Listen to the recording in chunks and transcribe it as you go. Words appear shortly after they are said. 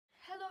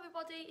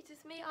everybody, it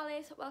is me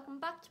Alice, welcome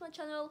back to my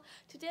channel.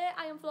 Today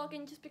I am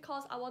vlogging just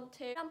because I want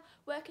to. I'm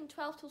working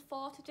 12 till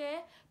 4 today,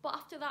 but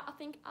after that I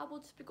think I will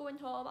just be going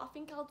home. I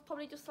think I'll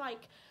probably just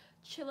like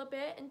chill a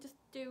bit and just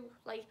do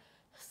like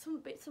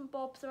some bits and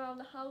bobs around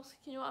the house,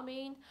 you know what I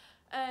mean.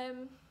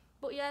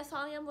 But yes,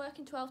 I am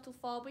working 12 till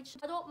 4, which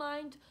I don't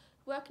mind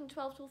working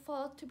 12 till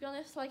 4, to be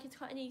honest. Like, it's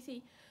quite an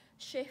easy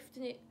shift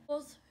and it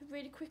goes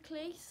really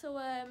quickly. So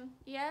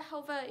yeah,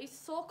 however, it's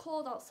so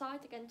cold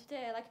outside again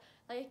today. Like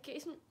it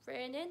isn't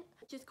raining,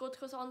 which is good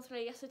because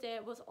honestly yesterday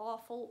it was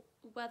awful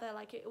weather.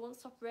 Like, it won't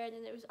stop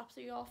raining, it was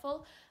absolutely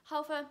awful.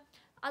 However,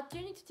 I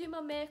do need to do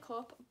my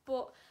makeup,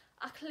 but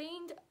I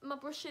cleaned my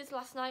brushes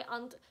last night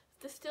and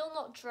they're still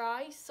not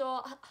dry,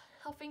 so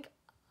I think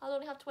I'll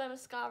only have to wear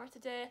mascara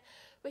today,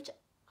 which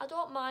I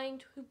don't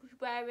mind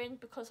wearing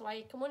because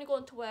like I'm only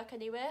going to work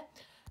anyway.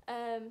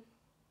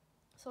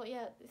 So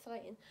yeah, this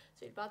lighting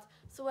is really bad.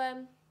 So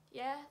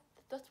yeah,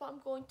 that's what I'm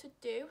going to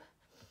do.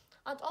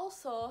 And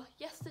also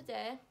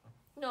yesterday,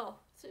 no,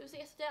 so it was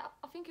yesterday,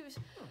 I think it was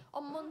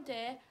on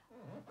Monday,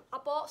 I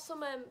bought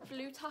some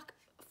blue tack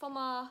for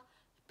my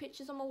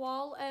pictures on my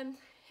wall.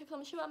 Because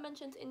I'm sure I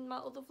mentioned in my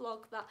other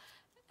vlog that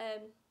I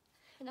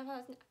never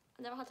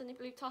had any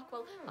blue tack.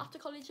 Well, after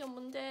college on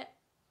Monday,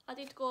 I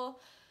did go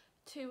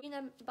to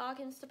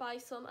bargains to buy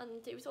some,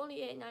 and it was only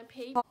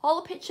 89p.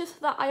 All the pictures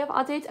that I have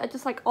added are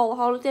just like all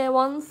holiday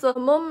ones. So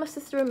my mum, my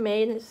sister and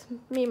me, and it's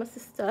me and my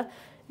sister.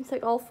 It's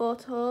like all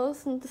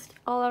photos and just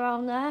all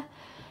around there.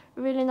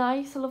 Really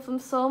nice, I love them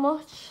so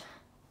much.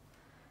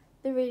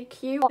 They're really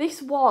cute.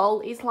 This wall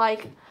is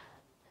like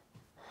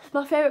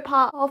my favourite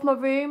part of my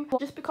room,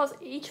 just because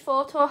each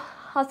photo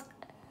has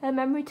a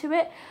memory to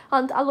it,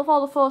 and I love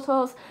all the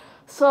photos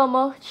so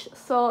much.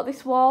 So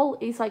this wall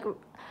is like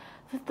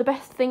the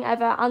best thing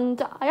ever,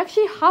 and I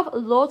actually have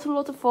loads and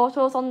loads of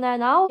photos on there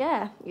now.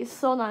 Yeah, it's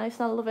so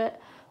nice and I love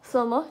it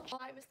so much.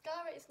 My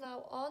mascara is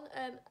now on.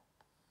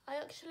 I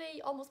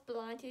actually almost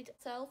blinded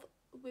myself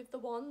with the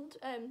wand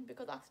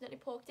because I accidentally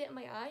poked it in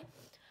my eye,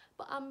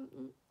 but I'm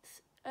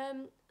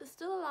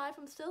still alive,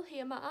 I'm still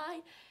here. My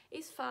eye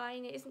is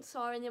fine, it isn't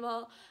sore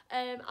anymore.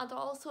 And I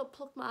also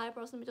plucked my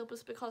eyebrows in the middle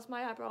just because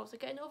my eyebrows are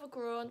getting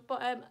overgrown,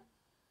 but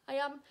I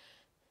am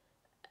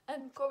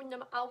growing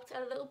them out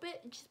a little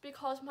bit just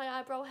because my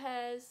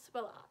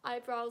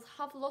eyebrows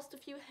have lost a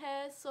few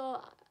hairs, so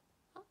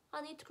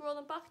I need to grow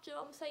them back, do you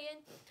know what I'm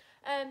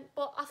saying?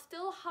 But I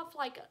still have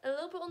like a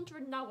little bit under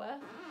an hour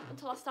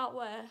until I start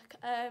work,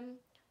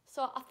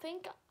 so I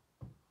think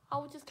I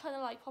would just kind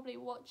of like probably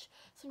watch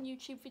some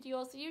YouTube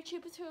videos. The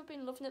YouTubers who have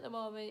been loving at the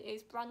moment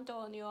is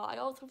Brandonio. I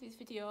also love these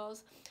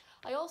videos.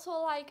 I also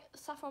like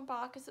Saffron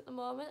Barkers at the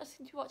moment. I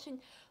seem to be watching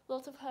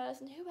lots of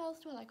hers, and who else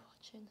do I like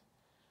watching?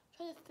 I'm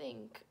trying to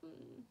think.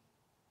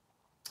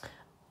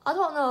 I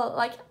don't know,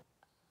 like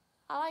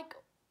I like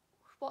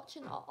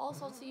watching all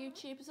sorts of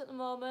YouTubers at the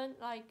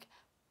moment. Like,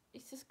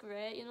 it's just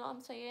great, you know what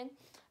I'm saying?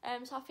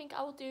 So I think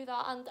I will do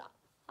that, and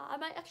I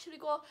might actually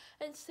go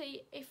and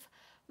see if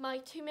my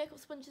 2 makeup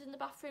sponges in the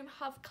bathroom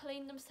have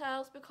cleaned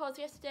themselves, because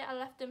yesterday I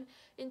left them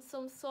in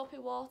some soapy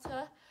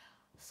water.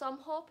 So I'm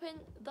hoping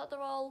that they're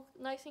all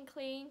nice and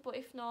clean, but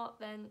if not,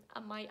 then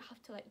I might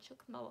have to like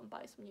chuck them out and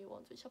buy some new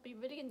ones, which I'll be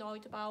really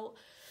annoyed about.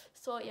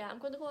 So yeah, I'm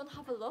going to go and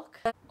have a look.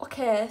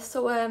 Okay,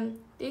 so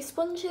these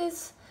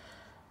sponges,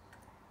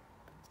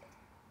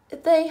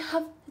 they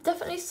have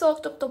definitely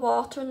soaked up the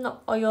water and the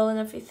oil and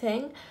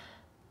everything,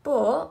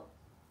 but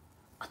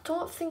I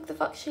don't think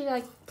they've actually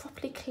like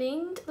properly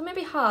cleaned. They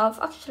maybe have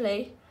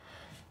actually.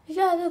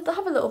 Yeah, they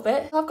have a little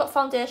bit. I've got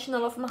foundation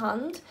all over my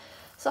hand,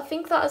 so I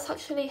think that has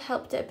actually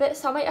helped it a bit.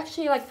 So I might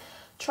actually like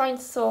try and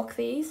soak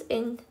these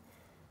in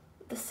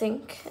the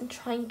sink and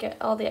try and get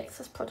all the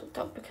excess product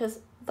out, because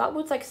that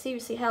would like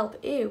seriously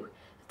help. Ew,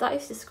 that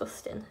is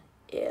disgusting.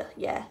 Ew,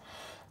 yeah,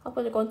 I'm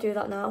gonna go and do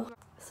that now.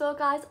 So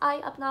guys, I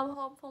am now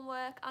home from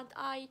work, and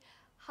I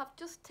have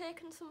just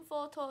taken some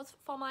photos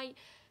for my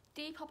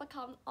Depop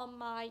account on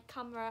my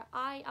camera.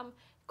 I am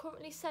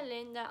currently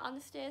selling the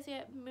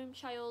Anastasia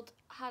Moonchild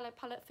highlight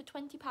palette for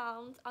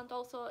 £20, and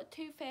also a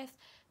Too Faced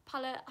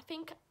palette. I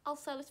think I'll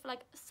sell this for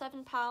like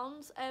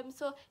 £7.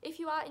 So if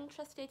you are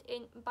interested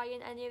in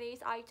buying any of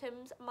these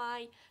items,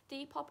 my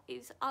Depop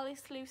is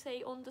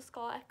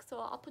AliceLucy_X, so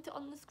I'll put it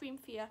on the screen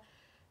for you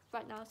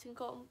right now, so you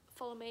can go and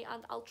follow me,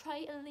 and I'll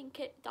try and link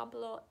it down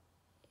below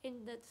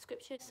in the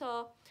description.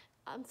 So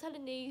I'm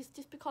selling these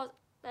just because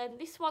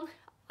this one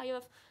I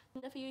have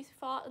never used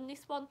before, and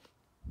this one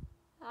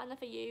I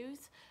never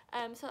use,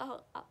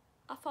 so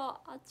I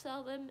thought I'd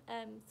sell them.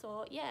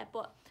 So yeah,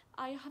 but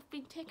I have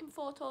been taking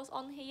photos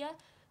on here,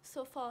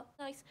 so for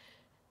nice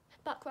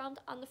background,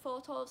 and the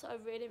photos are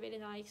really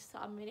nice, so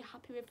I'm really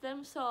happy with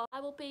them. So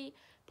I will be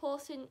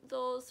posting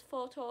those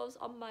photos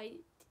on my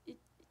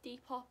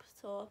Depop,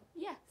 so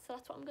yeah, so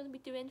that's what I'm going to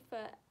be doing for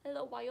a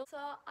little while. So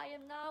I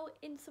am now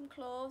in some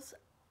clothes.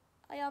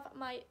 I have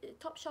my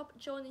Topshop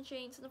Joni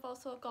jeans, and I've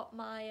also got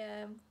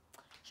my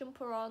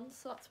jumper on,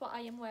 so that's what I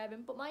am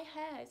wearing. But my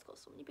hair has got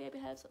so many baby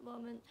hairs at the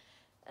moment,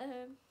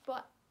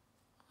 but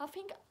I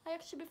think I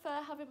actually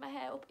prefer having my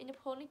hair up in a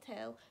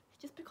ponytail,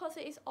 just because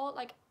it is all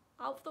like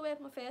out of the way of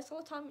my face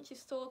all the time, which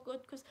is so good,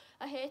 because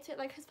I hate it,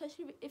 like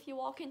especially if you're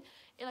walking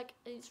in, like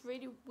it's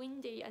really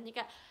windy and you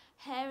get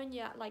hair in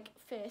your like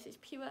face. It's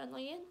pure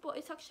annoying, but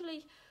it's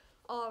actually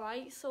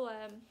alright. So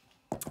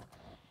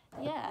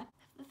yeah,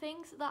 the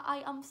things that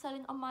I am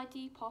selling on my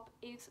Depop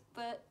is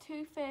the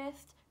Too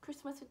Faced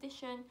Christmas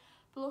Edition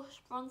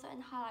blush, bronzer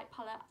and highlight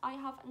palette. I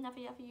have never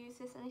ever used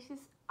this, and this is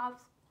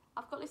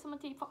I've got this on my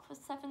Depop for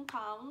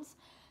 £7.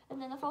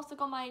 And then I've also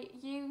got my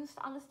used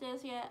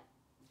Anastasia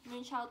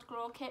Moonchild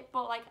Glow Kit,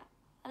 but like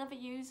I never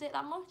use it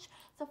that much,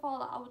 so I thought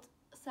that I would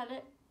sell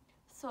it.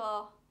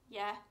 So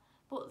yeah,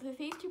 but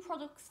these two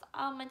products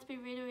are meant to be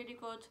really, really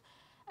good.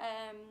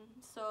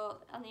 So,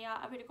 and they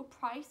are a really good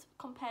price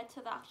compared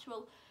to the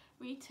actual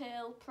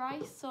retail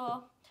price,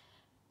 so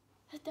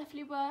it's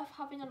definitely worth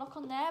having a look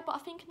on there. But I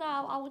think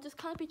now I will just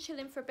kind of be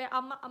chilling for a bit.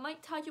 I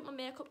might tidy up my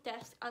makeup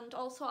desk, and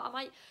also I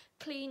might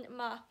clean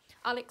my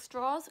Alex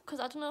drawers, because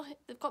I don't know,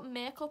 they've got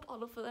makeup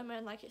all over them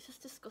and like it's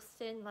just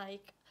disgusting,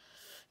 like,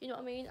 you know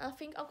what I mean. I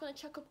think I'm going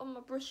to check up on my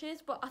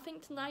brushes, but I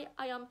think tonight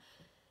I am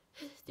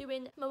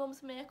doing my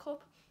mum's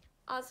makeup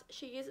as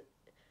she is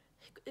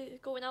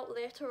going out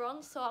later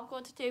on, so I'm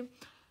going to do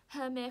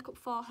her makeup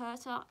for her.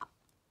 So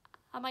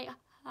I might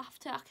have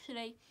to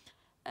actually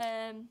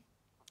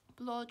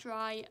blow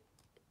dry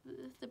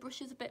the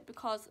brushes a bit,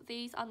 because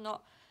these are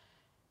not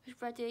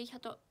ready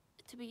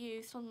to be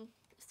used on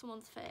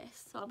someone's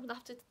face. So I'm going to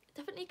have to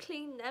definitely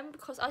clean them,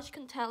 because as you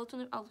can tell,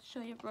 I'll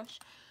show you a brush,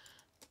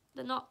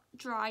 they're not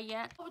dry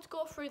yet. I would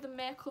go through the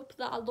makeup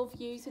that I love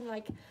using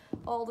like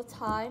all the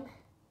time.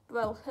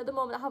 Well, at the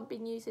moment I haven't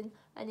been using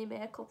any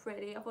makeup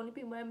really, I've only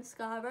been wearing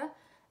mascara.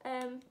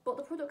 But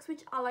the products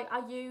which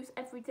I use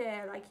every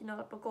day, like, you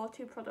know, my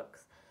go-to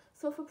products.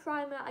 So for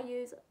primer, I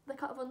use the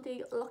Kat Von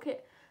D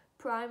Lock-It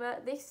primer.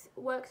 This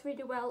works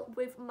really well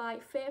with my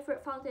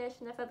favourite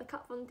foundation ever, the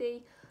Kat Von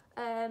D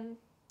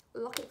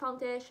Lock-It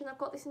foundation. I've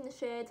got this in the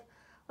shade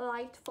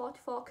Light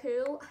 44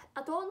 Cool.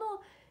 I don't know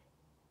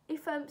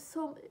if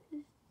some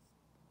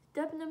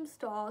Debenham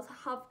stores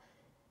have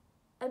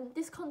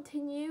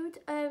discontinued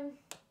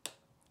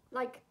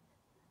like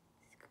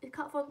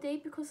Kat Von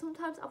D, because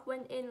sometimes I've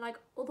went in like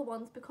other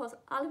ones, because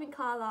I live in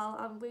Carlisle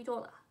and we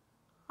don't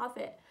have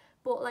it,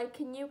 but like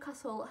in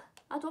Newcastle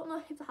I don't know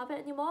if they have it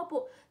anymore.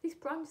 But this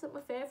brand is like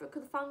my favourite,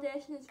 because the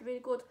foundation is really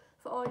good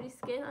for oily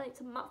skin and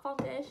it's a matte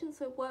foundation,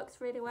 so it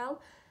works really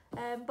well.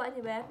 But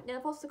anyway, yeah,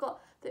 I've also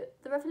got the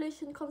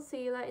Revolution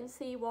concealer in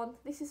C1.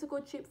 This is a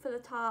good dupe for the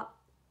Tarte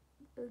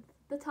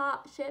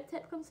Shape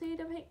Tape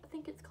concealer, I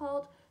think it's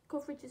called.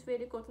 Coverage is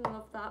really good and I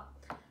love that.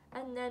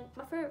 And then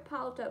my favourite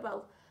powder,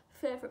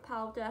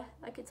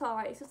 like it's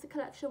alright, it's just a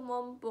collection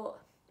one, but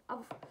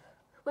I've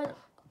went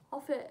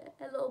off it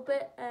a little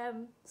bit,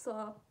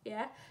 so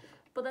yeah.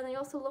 But then I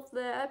also love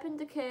the Urban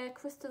Decay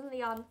Crystal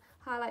Leon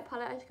highlight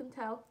palette, as you can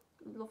tell.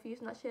 I love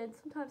using that shade.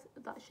 Sometimes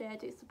that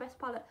shade is the best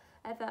palette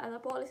ever, and I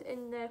bought this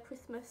in the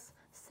Christmas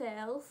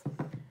sales.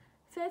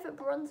 Favourite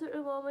bronzer at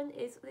the moment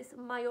is this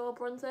Mayo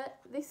bronzer.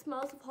 This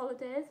smells of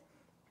holidays,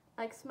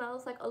 like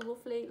smells like a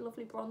lovely,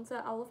 lovely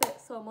bronzer. I love it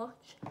so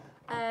much.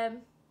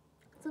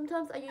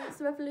 Sometimes I use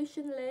the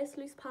Revolution Lace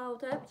Loose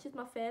Powder, which is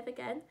my fave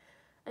again.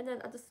 And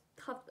then I just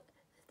have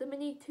the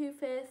mini Too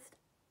Faced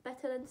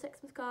Better Than Sex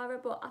mascara,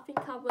 but I think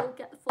I will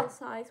get the full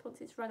size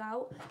once it's run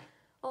out.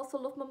 Also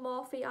love my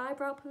Morphe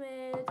eyebrow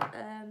pomade,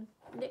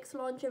 NYX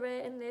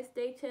Lingerie in Lace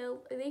Detail.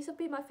 These have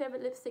been my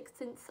favourite lipsticks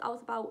since I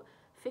was about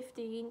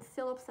 15,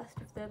 still obsessed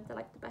with them. They're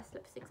like the best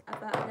lipsticks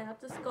ever. And then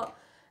I've just got,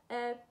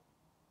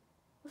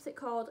 what's it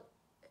called?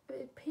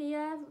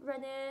 Pierre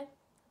Rene,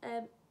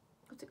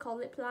 what's it called?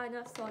 Lip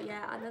liner. So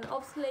yeah, and then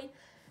obviously,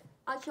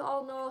 as you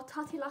all know,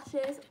 Tatty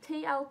Lashes,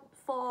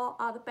 TL4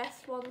 are the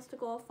best ones to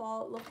go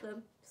for. Love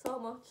them so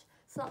much.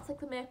 So that's like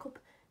the makeup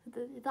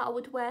that I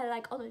would wear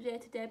like on a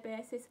day-to-day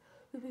basis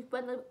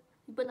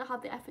when I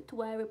have the effort to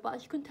wear it. But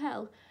as you can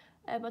tell,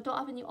 I don't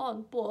have any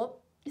on. But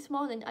this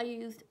morning I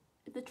used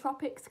the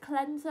Tropics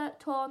cleanser,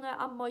 toner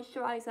and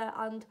moisturiser,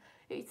 and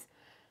it's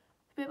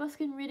made my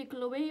skin really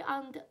glowy,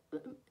 and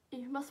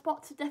my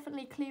spots are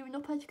definitely clearing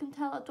up. As you can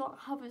tell, I don't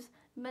have as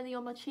many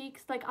on my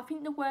cheeks. Like, I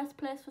think the worst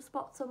place for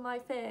spots on my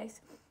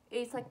face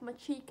is like my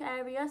cheek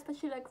area,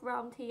 especially like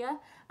around here,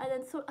 and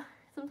then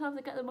sometimes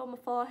I get them on my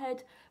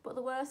forehead. But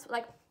the worst,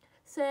 like,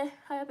 say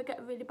I ever get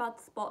a really bad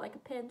spot, like a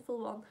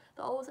painful one,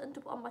 they always end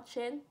up on my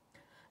chin.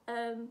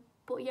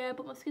 But yeah,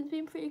 but my skin's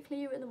been pretty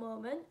clear at the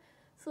moment.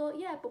 So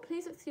yeah, but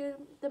please excuse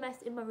the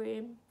mess in my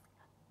room.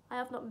 I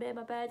have not made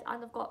my bed,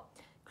 and I've got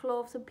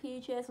clothes and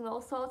PJs and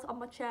all sorts on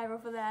my chair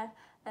over there.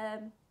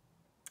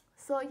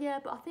 So yeah,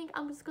 but I think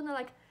I'm just gonna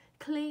like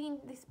clean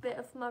this bit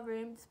of my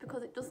room, just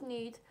because it does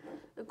need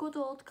a good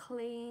old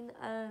clean,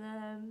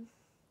 and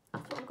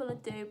that's what I'm gonna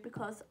do,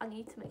 because I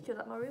need to make sure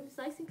that my room is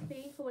nice and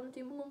clean for when I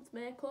do my mum's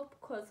makeup,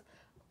 because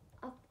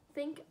I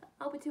think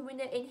I'll be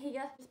doing it in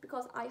here, just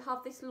because I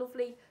have this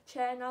lovely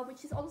chair now,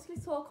 which is honestly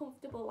so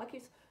comfortable. Like,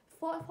 it's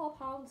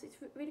 £44, it's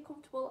really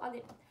comfortable, and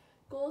it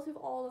goes with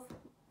all of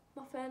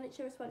my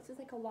furniture as well. It's just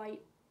like a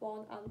white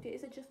one, and it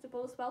is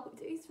adjustable as well,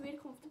 but it is really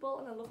comfortable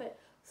and I love it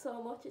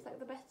so much. It's like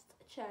the best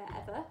chair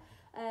ever.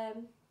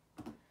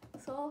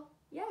 So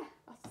yeah,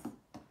 that's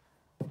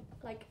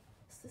like,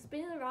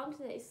 spinning around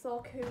in it is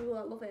so cool.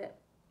 I love it.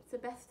 It's the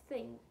best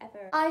thing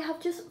ever. I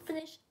have just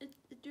finished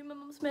doing my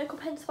mum's makeup,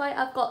 hence why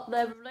I've got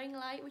the ring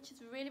light, which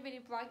is really, really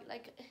bright.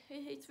 Like,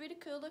 it's really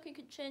cool. Look, you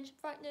can change the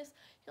brightness,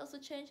 you can also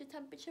change the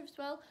temperature as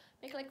well,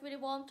 make it like really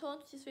warm tone,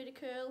 which is really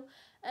cool.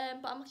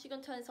 But I'm actually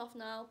going to turn this off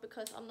now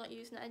because I'm not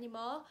using it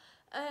anymore.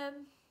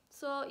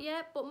 So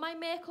yeah, but my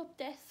makeup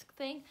desk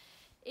thing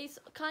is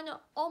kind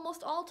of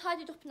almost all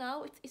tidied up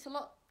now. It's a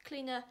lot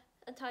cleaner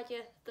and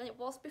tidier than it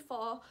was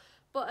before,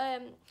 but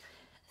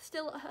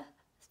still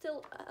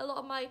a lot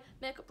of my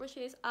makeup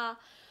brushes are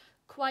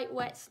quite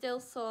wet still,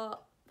 so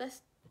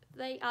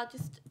they are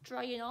just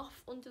drying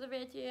off under the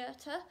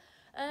radiator.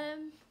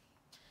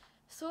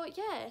 So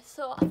yeah,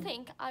 so I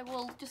think I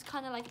will just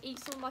kind of like eat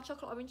some of my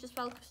chocolate orange as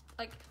well, because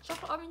like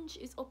chocolate orange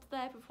is up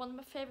there with one of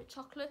my favourite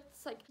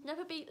chocolates. Like,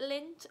 never beat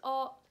Lindt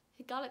or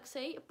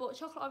Galaxy, but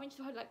chocolate orange is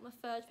probably like my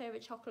third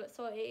favourite chocolate,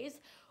 so it is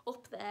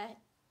up there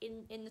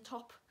in the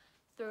top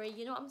 3,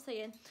 you know what I'm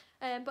saying?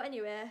 But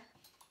anyway,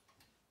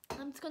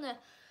 I'm just gonna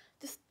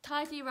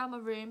tidy around my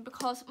room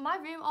because my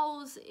room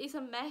always is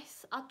a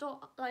mess. I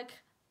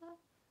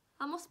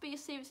must be a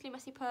seriously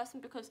messy person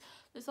because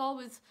there's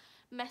always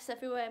mess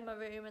everywhere in my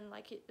room, and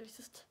like it's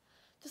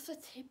just a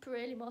tip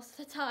really most of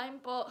the time.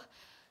 But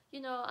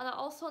you know, and I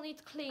also need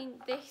to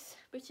clean this,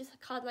 which is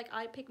had like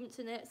eye pigments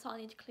in it, so I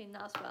need to clean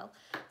that as well.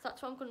 So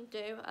that's what I'm gonna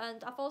do.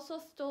 And I've also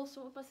stole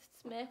some of my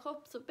sister's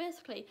makeup. So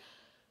basically,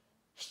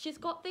 she's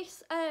got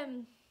this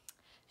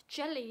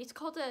jelly. It's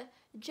called a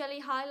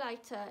jelly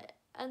highlighter,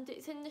 and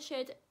it's in the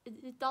shade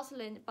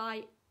Dazzling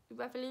by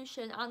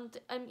Revolution, and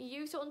you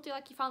use it under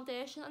like your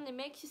foundation, and it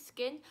makes your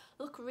skin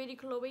look really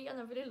glowy, and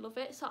I really love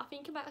it. So I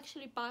think I might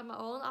actually buy my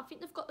own. I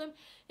think they've got them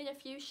in a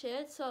few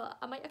shades, so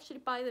I might actually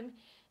buy them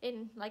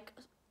in like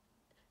a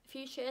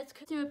few shades.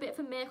 Do a bit of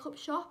a makeup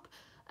shop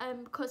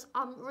because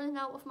I'm running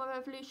out of my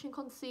Revolution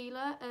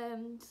concealer,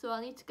 so I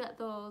need to get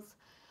those.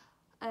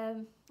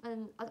 And I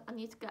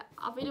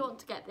really want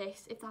to get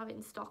this if they have it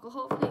in stock, or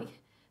hopefully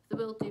they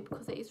will do,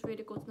 because it is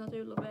really good and I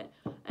do love it.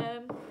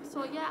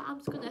 So yeah, I'm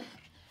just gonna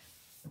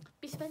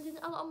be spending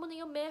a lot of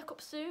money on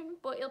makeup soon,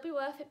 but it'll be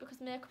worth it because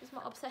makeup is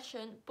my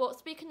obsession. But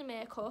speaking of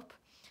makeup,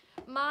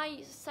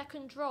 my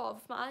second drawer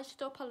of my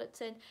eyeshadow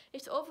palettes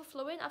it's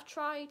overflowing. I've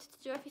tried to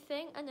do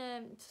everything and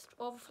it's just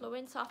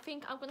overflowing, so I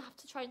think I'm gonna have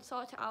to try and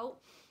sort it out.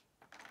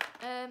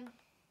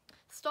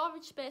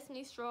 Storage space in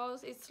these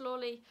drawers is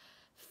slowly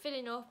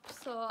filling up,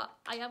 so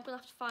I am gonna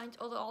have to find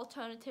other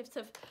alternatives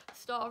of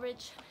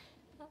storage.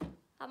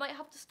 I might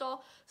have to store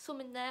some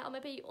in there, or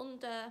maybe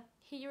under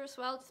here as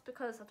well, just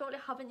because I don't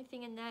really have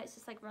anything in there. It's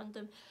just like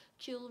random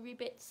jewellery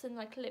bits and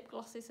like lip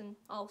glosses and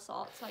all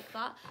sorts like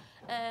that.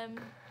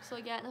 So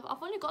yeah,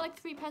 I've only got like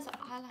 3 pairs of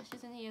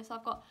eyelashes in here. So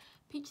I've got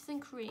Peaches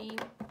and Cream,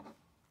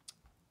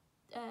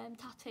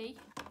 Tatty,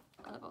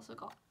 and I've also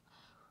got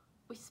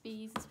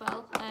Wispies as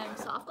well.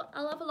 So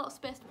I'll have a lot of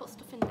space to put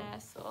stuff in there.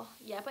 So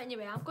yeah, but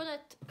anyway, I'm gonna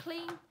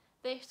clean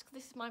this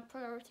is my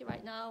priority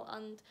right now,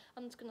 and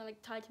I'm just gonna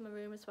like tidy my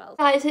room as well.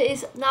 Guys, it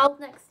is now the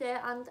next day,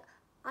 and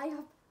I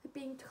have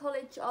been to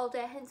college all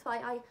day, hence why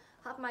I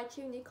have my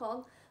tunic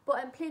on.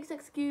 But please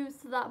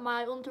excuse that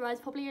my under eye is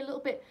probably a little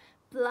bit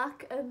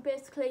black.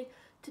 Basically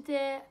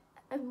today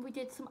we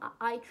did some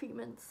eye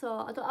treatment, so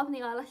I don't have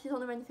any eyelashes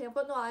on or anything. I've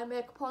got no eye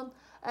makeup on.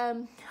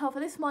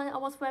 However, this morning I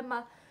was wearing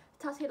my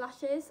tattoo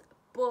lashes,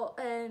 but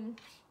they're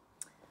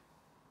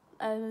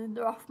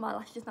off my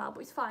lashes now, but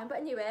it's fine. But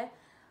anyway,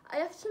 I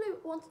actually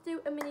want to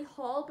do a mini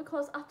haul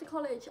because after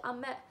college I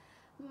met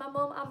my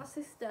mum and my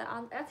sister,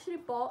 and I actually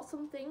bought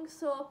some things.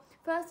 So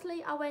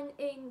firstly, I went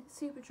in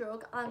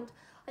Superdrug and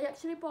I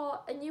actually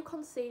bought a new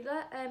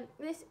concealer.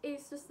 This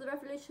is just the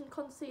Revolution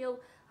Conceal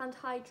and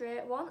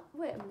Hydrate one.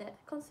 Wait a minute,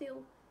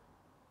 conceal.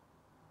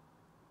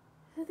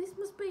 This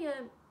must be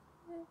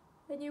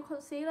a new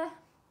concealer,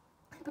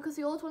 because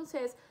the old one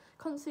says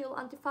Conceal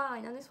and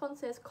Define, and this one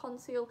says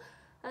Conceal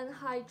and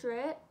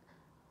Hydrate.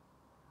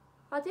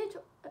 I did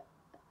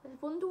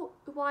wonder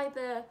why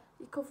the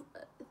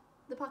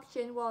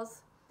packaging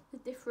was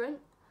different,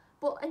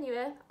 but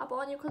anyway, I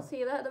bought a new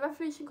concealer. The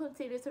Revolution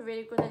concealers are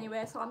really good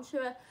anyway, so I'm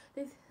sure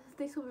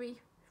this will be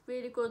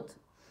really good.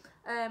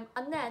 And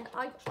then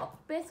I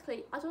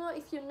basically, I don't know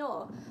if you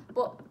know,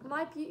 but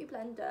my beauty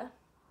blender,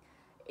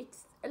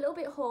 it's a little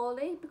bit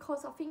holy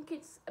because I think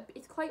it's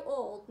quite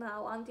old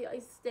now, and it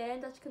is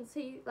stained, as you can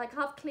see. Like,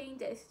 I've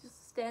cleaned it, it's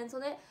just stains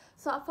on it.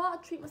 So I thought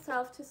I'd treat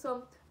myself to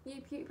some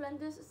new beauty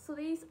blenders. So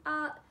these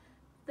are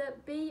the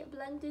Bee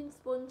Blending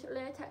Sponge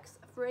Latex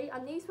Free,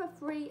 and these were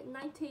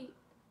 $3.98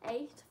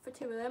 for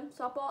 2 of them,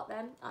 so I bought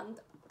them, and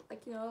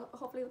like, you know,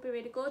 hopefully they'll be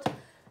really good.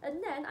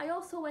 And then I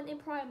also went in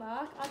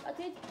Primark, and I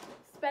did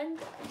spend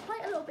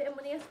quite a little bit of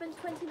money. I spent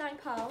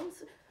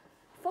 £29.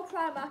 For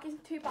Primark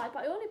isn't too bad,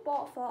 but I only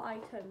bought 4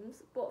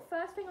 items. But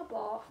first thing I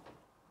bought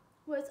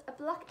was a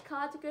black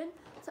cardigan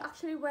to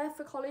actually wear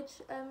for college,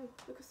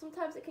 because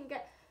sometimes it can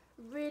get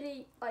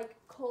really like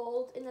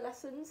cold in the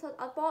lessons. So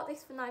I bought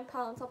this for £9.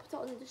 I'll put it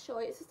on to show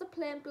you. It's just a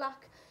plain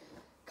black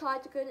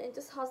cardigan. It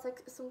just has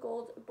like some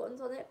gold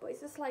buttons on it, but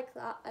it's just like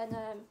that, and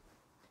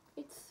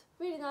it's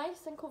really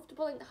nice and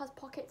comfortable, and it has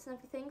pockets and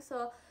everything.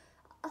 So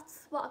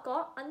that's what I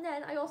got. And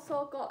then I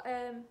also got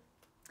a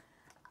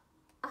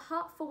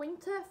hat for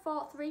winter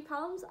for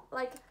 £3.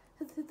 Like,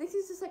 this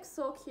is just like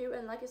so cute,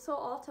 and like it's so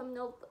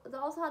autumnal. They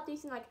also had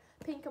these in like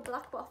pink and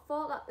black, but I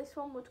thought that this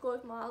one would go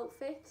with my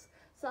outfits,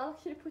 so I'll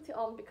actually put it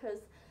on because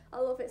I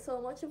love it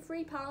so much. And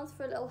 £3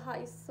 for a little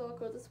hat is so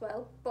good as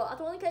well. But I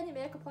don't want to get any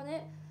makeup on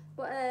it,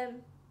 but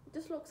it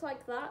just looks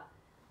like that.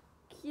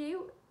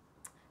 Cute.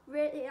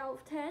 Rate it out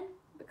of 10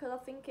 because I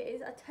think it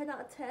is a 10 out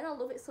of 10. I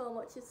love it so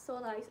much. It's so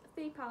nice.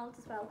 £3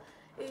 as well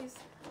is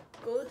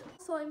good.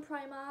 So in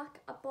Primark,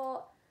 I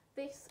bought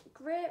this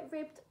grey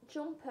ribbed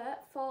jumper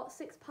for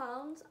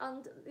 £6,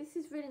 and this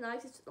is really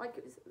nice. It's like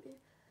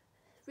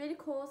it's really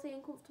cozy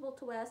and comfortable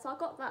to wear, so I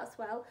got that as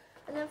well.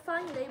 And then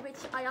finally, which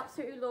I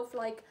absolutely love,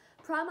 like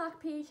Primark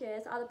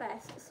PJs are the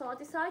best, so I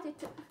decided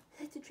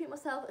to treat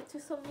myself to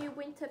some new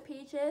winter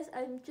PJs,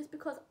 and just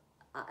because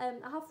I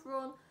have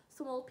thrown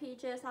some old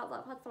PJs out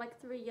that I've had for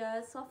like 3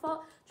 years, so I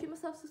thought treat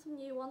myself to some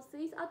new ones.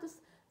 These are just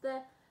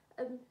the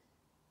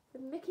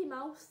Mickey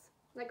Mouse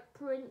like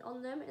print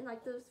on them, and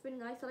like they're just really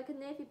nice. They're like a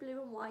navy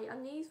blue and white,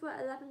 and these were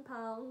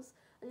 £11,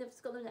 and they've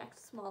just got them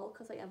extra small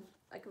because I am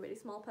like a really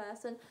small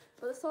person,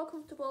 but they're so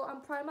comfortable.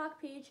 And Primark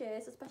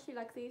PJs, especially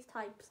like these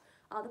types,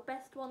 are the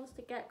best ones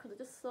to get because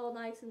they're just so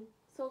nice and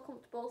so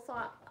comfortable. So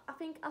I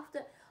think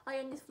after I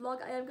end this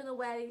vlog, I am going to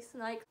wear these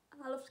tonight.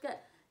 I love to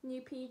get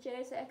new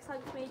PJs. It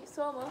excites me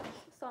so much,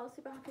 so I'm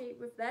super happy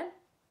with them.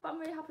 But I'm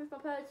really happy with my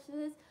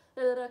purchases.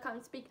 I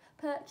can't speak.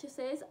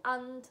 Purchases,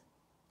 and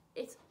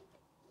it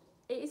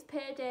is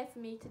payday for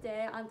me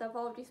today, and I've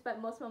already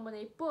spent most of my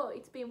money, but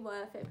it's been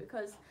worth it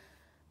because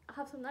I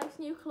have some nice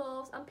new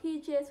clothes and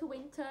PJs for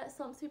winter,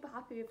 so I'm super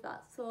happy with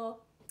that. So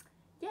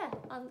yeah,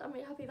 and I'm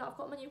really happy that I've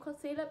got my new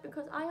concealer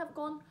because I have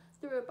gone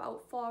through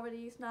about 4 of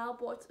these now,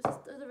 but it's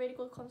just a really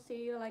good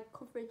concealer. Like,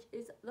 coverage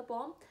is the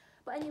bomb.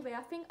 But anyway,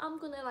 I think I'm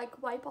gonna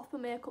like wipe off my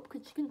makeup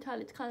because you can tell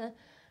it's kind of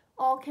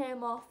all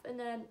came off, and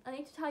then I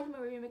need to tidy my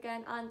room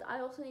again, and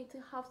I also need to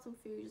have some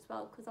food as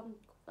well because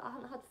I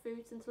haven't had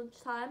food since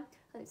lunchtime,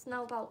 and it's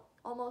now about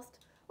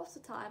almost, what's the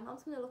time? I'm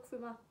just gonna look through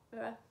my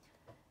mirror.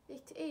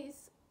 It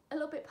is a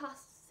little bit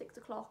past 6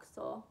 o'clock,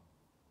 so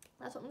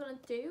that's what I'm gonna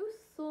do.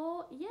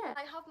 So yeah,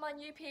 I have my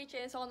new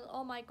PJs on.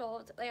 Oh my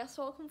god, they are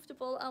so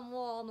comfortable and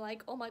warm.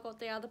 Like, oh my god,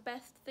 they are the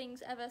best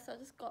things ever. So I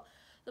just got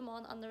them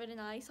on, and they're really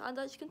nice. And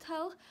as you can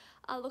tell,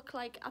 I look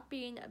like I've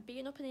been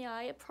up in the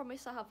eye. I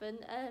promise I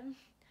haven't.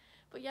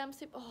 But yeah, I'm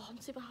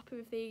super happy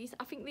with these.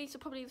 I think these are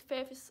probably the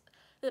favourites.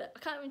 I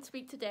can't even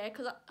speak today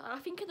because I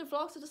think in the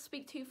vlogs I just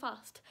speak too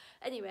fast.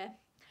 Anyway,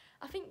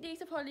 I think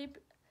these are probably, I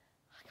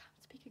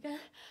can't speak again.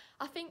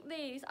 I think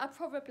these are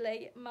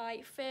probably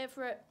my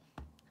favourite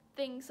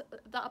things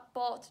that I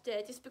bought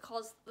today, just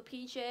because the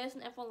PJs,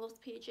 and everyone loves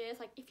PJs.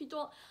 Like, if you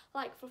don't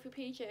like fluffy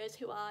PJs,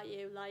 who are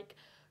you? Like,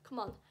 come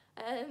on.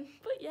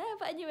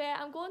 But anyway,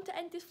 I'm going to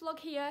end this vlog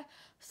here.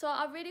 So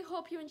I really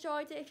hope you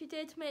enjoyed it. If you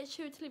did, make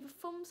sure to leave a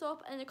thumbs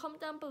up and a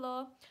comment down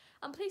below,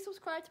 and please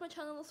subscribe to my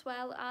channel as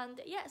well. And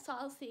yeah, so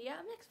I'll see you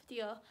in the next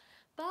video.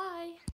 Bye.